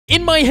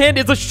In my hand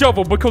is a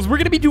shovel because we're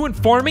going to be doing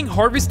farming,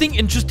 harvesting,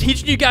 and just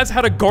teaching you guys how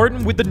to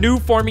garden with the new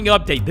farming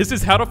update. This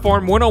is How to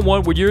Farm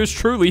 101 with yours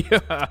truly,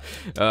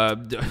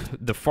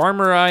 the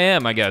farmer I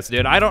am, I guess,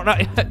 dude. I don't know.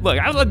 Look,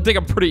 I think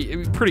I'm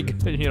pretty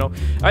good, you know.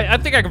 I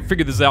think I can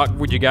figure this out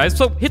with you guys.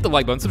 So hit the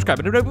like button, subscribe,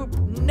 and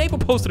enable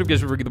post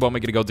notifications for the bell,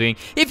 make it go ding.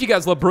 If you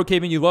guys love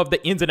Brookhaven, you love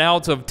the ins and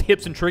outs of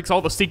tips and tricks,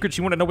 all the secrets,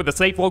 you want to know where the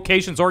safe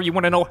locations are, you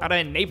want to know how to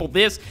enable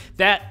this,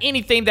 that,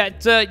 anything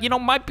that, you know,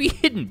 might be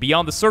hidden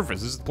beyond the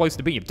surface. This is the place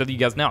to be. I'm telling you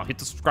guys now, hit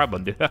the subscribe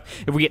button, dude.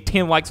 If we get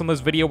 10 likes on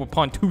this video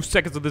upon 2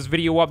 seconds of this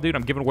video up, dude,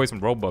 I'm giving away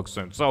some Robux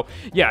soon. So,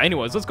 yeah,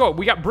 anyways, let's go.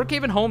 We got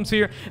Brookhaven Homes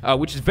here,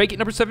 which is vacant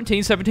number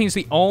 17. 17 is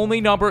the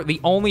only number,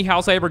 the only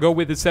house I ever go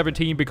with is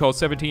 17 because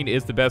 17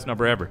 is the best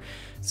number ever.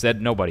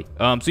 Said nobody.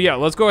 So, yeah,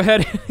 let's go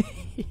ahead.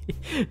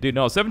 Dude,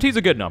 no, 17 is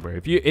a good number.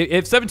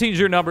 If 17 is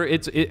your number,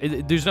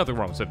 there's nothing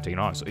wrong with 17,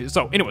 honestly.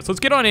 So, anyways, let's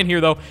get on in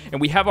here, though, and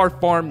we have our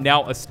farm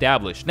now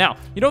established. Now,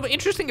 you know, the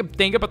interesting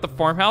thing about the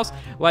farmhouse,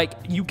 like,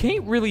 you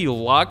can't really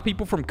lock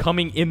people from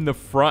coming in the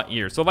front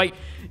here. So, like,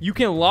 you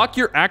can lock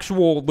your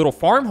actual little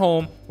farm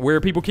home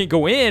where people can't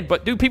go in,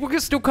 but, dude, people can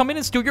still come in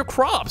and steal your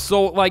crops.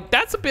 So, like,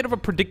 that's a bit of a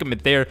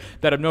predicament there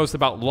that I've noticed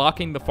about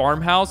locking the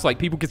farmhouse. Like,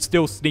 people can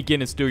still sneak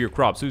in and steal your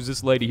crops. Who's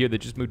this lady here that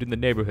just moved in the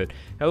neighborhood?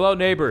 Hello,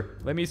 neighbor.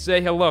 Let me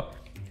say hello.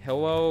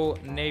 Hello,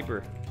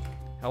 neighbor.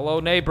 Hello,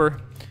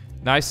 neighbor.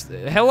 Nice.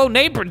 Hello,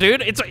 neighbor,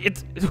 dude.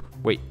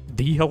 Wait,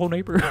 the hello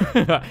neighbor?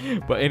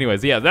 But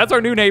anyways, yeah, that's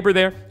our new neighbor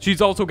there.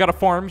 She's also got a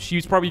farm.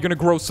 She's probably going to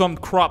grow some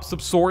crops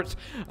of sorts.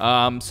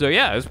 So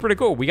yeah, it's pretty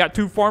cool. We got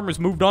 2 farmers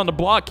moved on the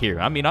block here.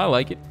 I mean, I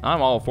like it.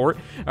 I'm all for it.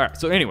 All right,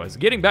 so anyways,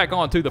 getting back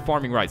on to the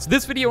farming rights.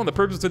 This video and the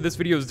purpose of this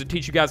video is to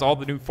teach you guys all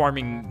the new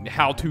farming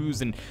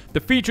how-tos and the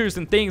features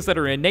and things that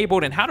are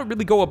enabled and how to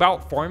really go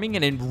about farming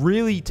and then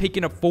really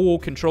taking a full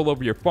control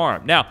over your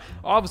farm. Now,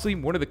 obviously,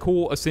 one of the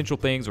cool essential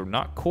things, or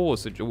not cool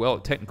essential, well,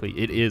 technically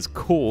it is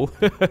cool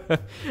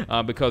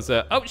because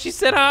oh, she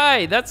said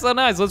hi. That's so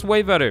nice. Let's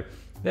wave at her.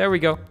 There we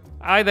go.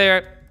 Hi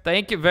there.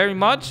 Thank you very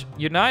much.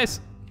 You're nice.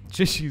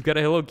 She's got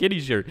a Hello Kitty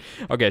shirt.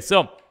 Okay,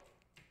 so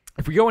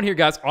if we go in here,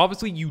 guys,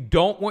 obviously you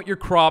don't want your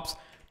crops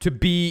to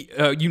be,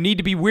 you need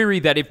to be wary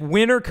that if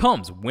winter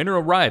comes, winter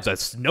arrives, as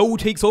snow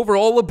takes over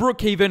all of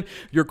Brookhaven,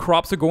 your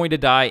crops are going to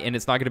die, and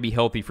it's not going to be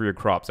healthy for your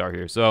crops out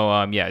here. So,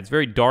 yeah, it's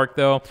very dark,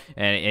 though,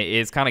 and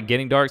it's kind of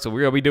getting dark, so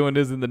we're going to be doing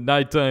this in the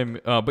nighttime.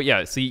 But,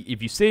 yeah, see,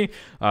 if you see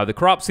the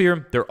crops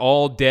here, they're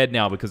all dead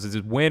now because it's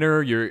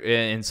winter,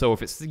 and so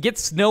if it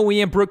gets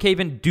snowy in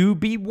Brookhaven, do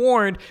be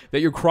warned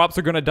that your crops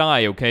are going to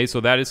die, okay? So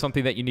that is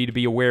something that you need to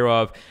be aware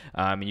of,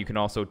 and you can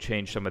also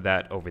change some of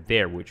that over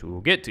there, which we will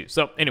get to.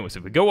 So, anyways,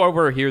 if we go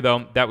over here,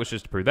 though, that was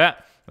just to prove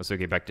that. Let's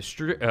get back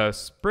to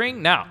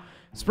spring. Now,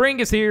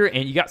 spring is here,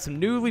 and you got some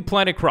newly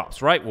planted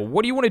crops, right? Well,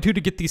 what do you want to do to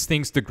get these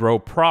things to grow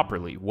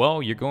properly?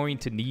 Well, you're going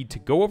to need to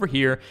go over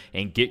here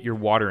and get your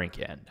watering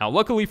can. Now,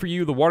 luckily for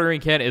you, the watering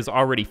can is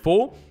already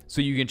full, so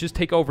you can just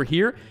take over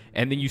here,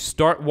 and then you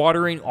start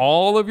watering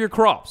all of your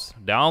crops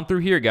down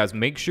through here, guys.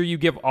 Make sure you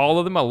give all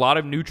of them a lot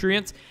of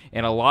nutrients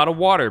and a lot of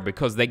water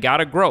because they got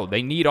to grow.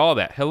 They need all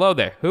that. Hello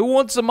there. Who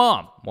wants a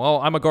mom? Well,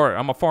 I'm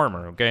a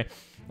farmer, okay?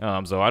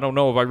 So I don't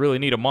know if I really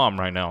need a mom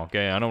right now,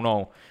 okay? I don't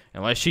know.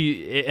 Unless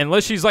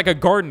she's like a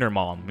gardener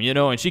mom, you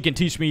know, and she can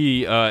teach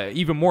me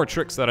even more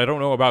tricks that I don't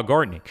know about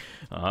gardening.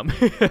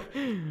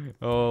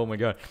 Oh, my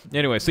God.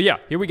 Anyway, so yeah,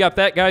 here we got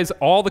that, guys.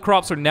 All the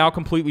crops are now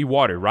completely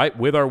watered, right,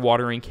 with our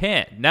watering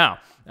can. Now,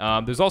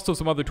 there's also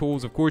some other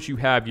tools. Of course, you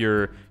have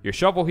your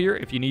shovel here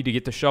if you need to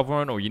get the shovel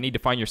on or you need to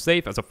find your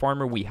safe. As a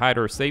farmer, we hide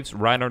our safes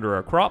right under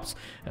our crops.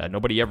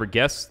 Nobody ever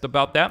guessed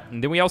about that.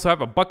 And then we also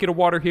have a bucket of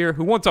water here.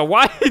 Who wants a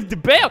wife?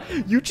 Bam!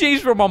 You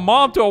changed from a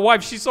mom to a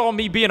wife. She saw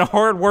me being a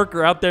hard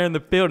worker out there in the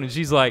field, and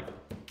she's like,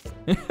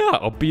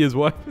 I'll be his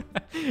wife.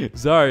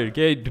 Sorry,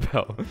 okay,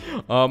 Bell.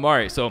 All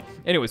right, so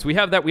anyways, we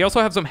have that. We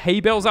also have some hay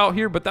bales out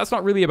here, but that's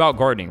not really about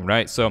gardening,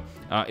 right? So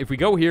if we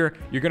go here,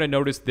 you're going to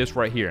notice this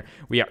right here.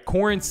 We got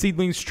corn,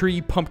 seedlings,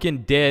 tree,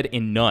 pumpkin, dead,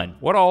 and none.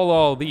 What are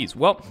all these?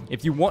 Well,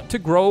 if you want to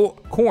grow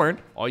corn,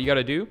 all you got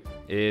to do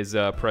is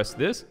press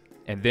this,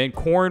 and then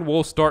corn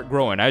will start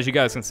growing. As you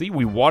guys can see,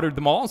 we watered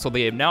them all, so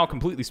they have now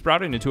completely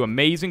sprouted into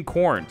amazing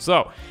corn.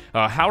 So,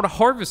 how to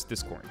harvest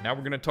this corn. Now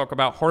we're going to talk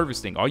about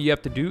harvesting. All you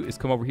have to do is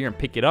come over here and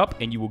pick it up,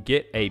 and you will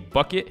get a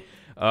bucket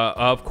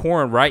of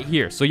corn right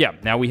here. So, yeah,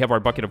 now we have our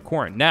bucket of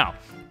corn. Now,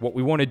 what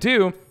we want to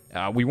do,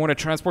 we want to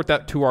transport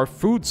that to our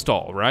food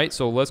stall, right?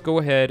 So, let's go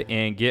ahead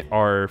and get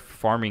our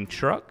farming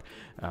truck,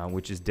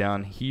 which is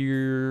down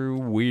here.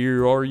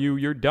 Where are you?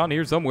 You're down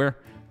here somewhere.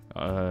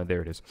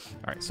 There it is.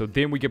 All right, so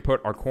then we can put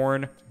our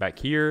corn back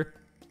here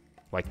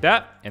like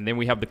that, and then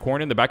we have the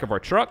corn in the back of our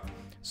truck.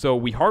 So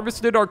we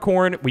harvested our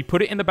corn, we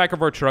put it in the back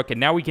of our truck, and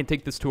now we can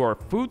take this to our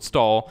food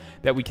stall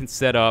that we can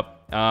set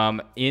up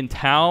in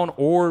town,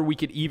 or we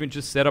could even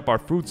just set up our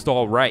food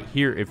stall right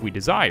here if we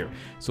desire.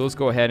 So let's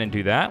go ahead and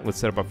do that. Let's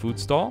set up our food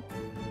stall.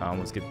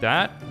 Let's get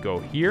that, go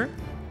here,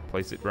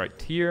 place it right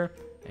here,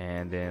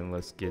 and then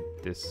let's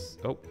get this.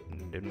 Oh,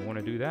 didn't want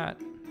to do that.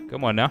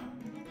 Come on now.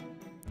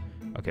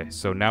 Okay,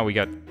 so now we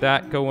got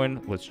that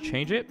going. Let's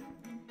change it.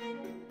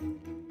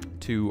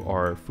 to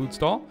our food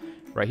stall.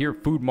 Right here,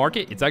 food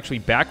market. It's actually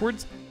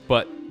backwards,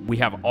 but we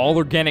have all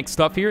organic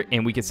stuff here,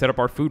 and we can set up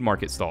our food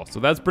market stall.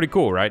 So that's pretty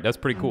cool, right? That's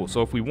pretty cool.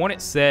 So if we want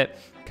it set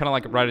kind of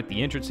like right at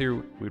the entrance here,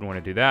 we'd want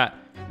to do that.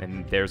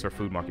 And there's our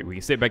food market. We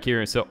can sit back here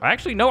and sell.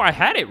 Actually, no, I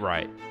had it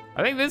right.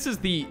 I think this is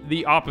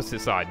the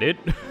opposite side, dude.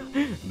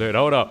 Dude,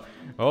 hold up.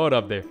 Hold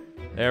up there.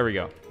 There we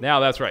go. Now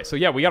that's right. So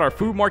yeah, we got our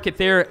food market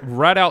there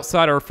right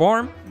outside our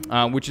farm,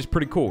 which is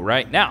pretty cool,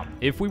 right? Now,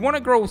 if we want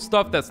to grow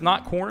stuff that's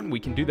not corn, we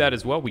can do that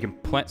as well. We can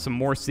plant some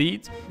more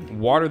seeds,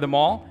 water them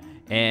all,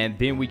 and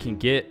then we can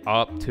get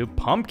up to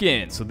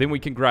pumpkins. So then we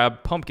can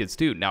grab pumpkins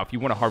too. Now, if you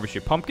want to harvest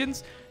your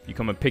pumpkins, you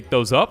come and pick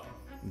those up.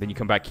 Then you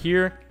come back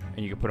here,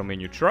 and you can put them in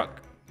your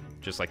truck,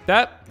 just like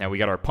that. Now we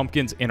got our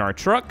pumpkins in our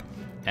truck.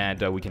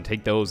 And we can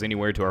take those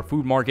anywhere to our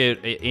food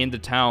market, in the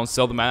town,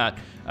 sell them at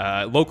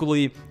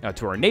locally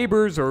to our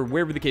neighbors or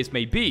wherever the case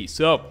may be.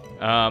 So,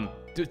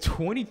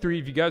 23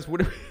 if you guys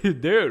would have...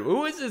 Dude,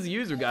 who is this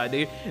user guy,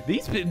 dude?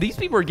 These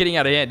people are getting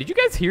out of hand. Did you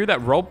guys hear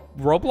that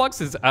Roblox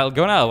is going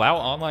to allow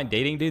online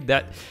dating, dude?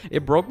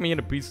 It broke me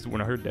into pieces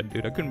when I heard that,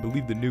 dude. I couldn't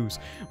believe the news.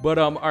 But,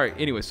 all right,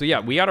 anyway. So, yeah,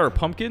 we got our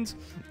pumpkins.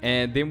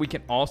 And then we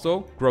can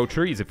also grow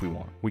trees if we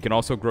want. We can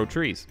also grow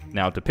trees.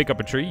 Now, to pick up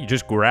a tree, you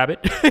just grab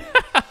it.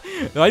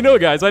 I know,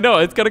 guys. I know.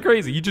 It's kind of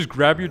crazy. You just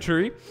grab your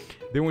tree.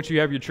 Then once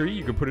you have your tree,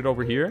 you can put it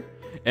over here.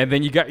 And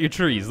then you got your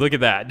trees. Look at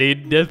that,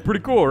 dude. That's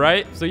pretty cool,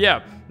 right? So,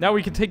 yeah. Now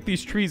we can take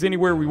these trees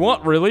anywhere we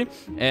want, really.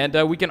 And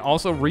we can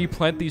also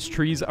replant these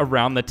trees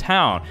around the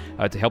town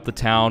to help the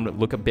town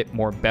look a bit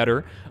more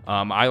better.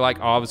 I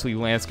like, obviously,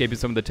 landscaping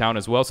some of the town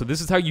as well. So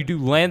this is how you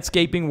do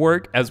landscaping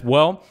work as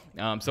well.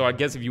 So I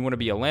guess if you want to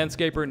be a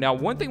landscaper. Now,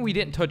 one thing we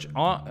didn't touch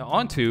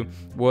onto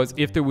was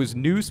if there was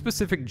new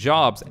specific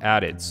jobs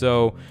added.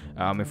 So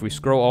if we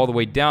scroll all the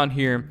way down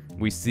here,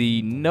 we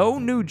see no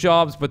new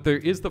jobs, but there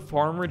is the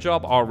farmer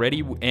job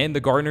already and the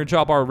gardener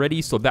job already.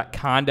 So that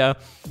kind of,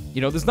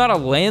 there's not a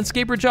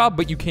landscaper job,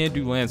 but you can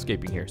do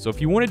landscaping here. So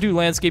if you want to do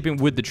landscaping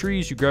with the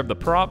trees, you grab the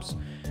props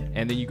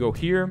and then you go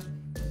here,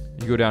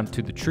 you go down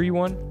to the tree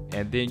one,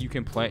 and then you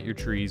can plant your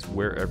trees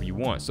wherever you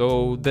want.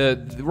 So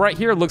right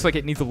here looks like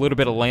it needs a little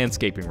bit of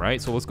landscaping, right?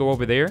 So let's go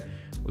over there.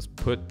 Let's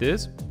put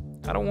this.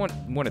 I don't want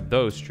one of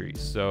those trees.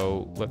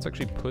 So let's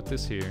actually put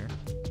this here.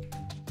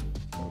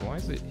 Why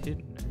is it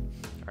hidden?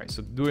 All right,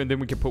 so then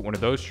we can put one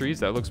of those trees.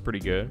 That looks pretty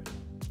good.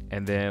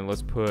 And then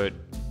let's put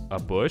a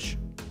bush.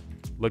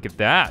 Look at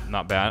that.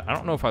 Not bad. I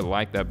don't know if I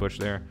like that bush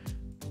there.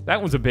 That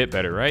one's a bit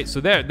better, right?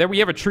 So there we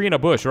have a tree and a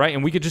bush, right?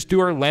 And we could just do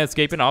our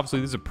landscaping. Obviously,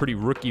 this is a pretty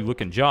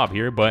rookie-looking job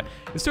here, but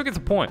it still gets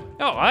the point.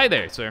 Oh, hi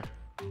there, sir.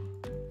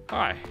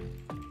 Hi.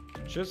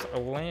 Just a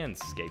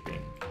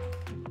landscaping.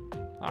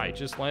 Hi,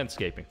 just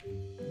landscaping.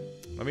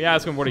 Let me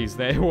ask him what he's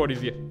there. What do you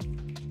think?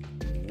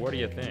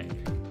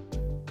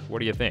 What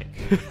do you think?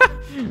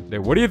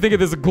 What do you think of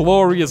this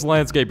glorious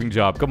landscaping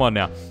job? Come on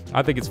now.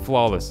 I think it's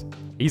flawless.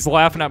 He's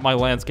laughing at my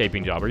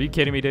landscaping job. Are you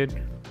kidding me,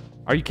 dude?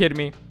 Are you kidding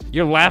me?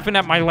 You're laughing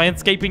at my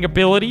landscaping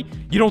ability?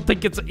 You don't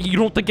think it's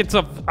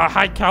a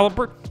high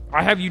caliber?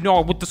 I have you know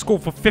I went to school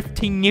for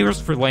 15 years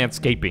for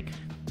landscaping.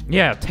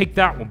 Yeah, take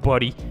that one,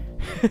 buddy.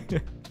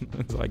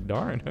 It's like,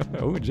 darn.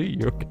 Oh, gee,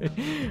 you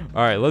okay?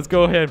 All right, let's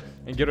go ahead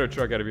and get our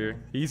truck out of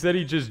here. He said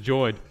he just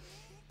joined.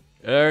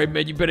 All right,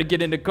 man, you better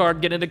get in the car.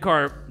 Get in the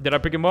car. Did I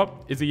pick him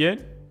up? Is he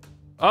in?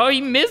 Oh, he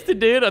missed it,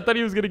 dude. I thought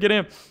he was going to get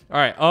in. All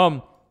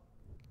right,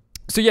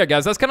 so yeah,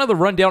 guys, that's kind of the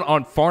rundown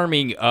on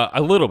farming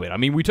a little bit. I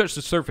mean, we touched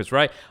the surface,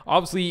 right?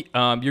 Obviously,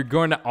 you're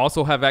going to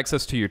also have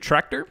access to your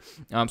tractor.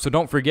 So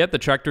don't forget, the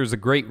tractor is a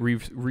great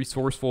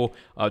resourceful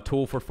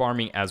tool for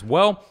farming as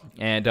well.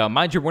 And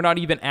mind you, we're not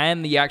even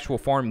in the actual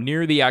farm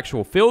near the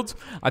actual fields.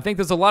 I think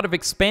there's a lot of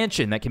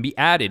expansion that can be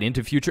added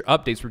into future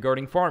updates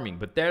regarding farming.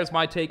 But there's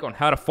my take on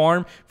how to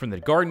farm, from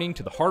the gardening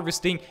to the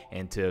harvesting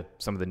and to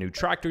some of the new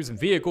tractors and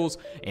vehicles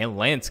and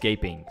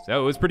landscaping.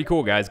 So it's pretty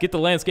cool, guys. Get the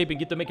landscaping,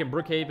 get to making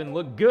Brookhaven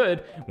look good.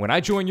 When I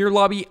join your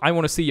lobby, I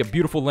want to see a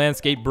beautiful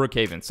landscape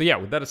Brookhaven. So yeah,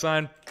 with that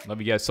aside, love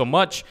you guys so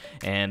much.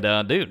 And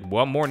dude,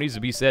 what more needs to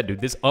be said,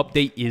 dude? This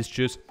update is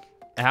just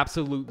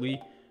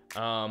absolutely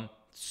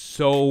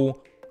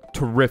so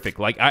terrific.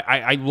 Like,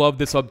 I love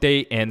this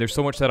update, and there's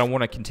so much that I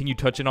want to continue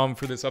touching on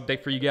for this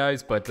update for you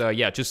guys. But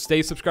yeah, just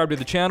stay subscribed to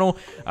the channel.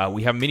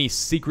 We have many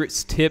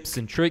secrets, tips,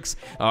 and tricks.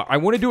 I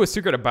want to do a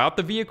secret about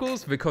the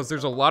vehicles, because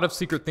there's a lot of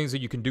secret things that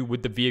you can do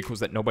with the vehicles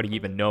that nobody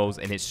even knows,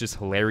 and it's just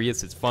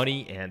hilarious. It's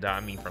funny, and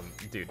I mean,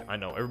 dude, I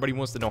know everybody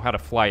wants to know how to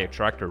fly a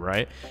tractor,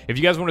 right? If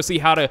you guys want to see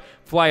how to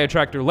fly a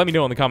tractor, let me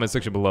know in the comment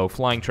section below.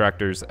 Flying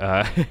tractors,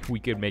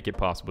 we could make it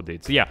possible,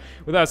 dude. So yeah,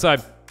 with that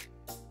aside,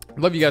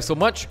 love you guys so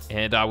much,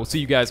 and I will see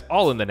you guys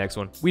all in the next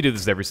one. We do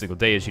this every single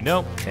day, as you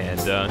know. And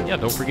yeah,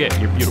 don't forget,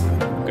 you're beautiful.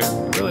 Okay,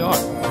 you really are.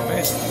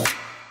 Amazing.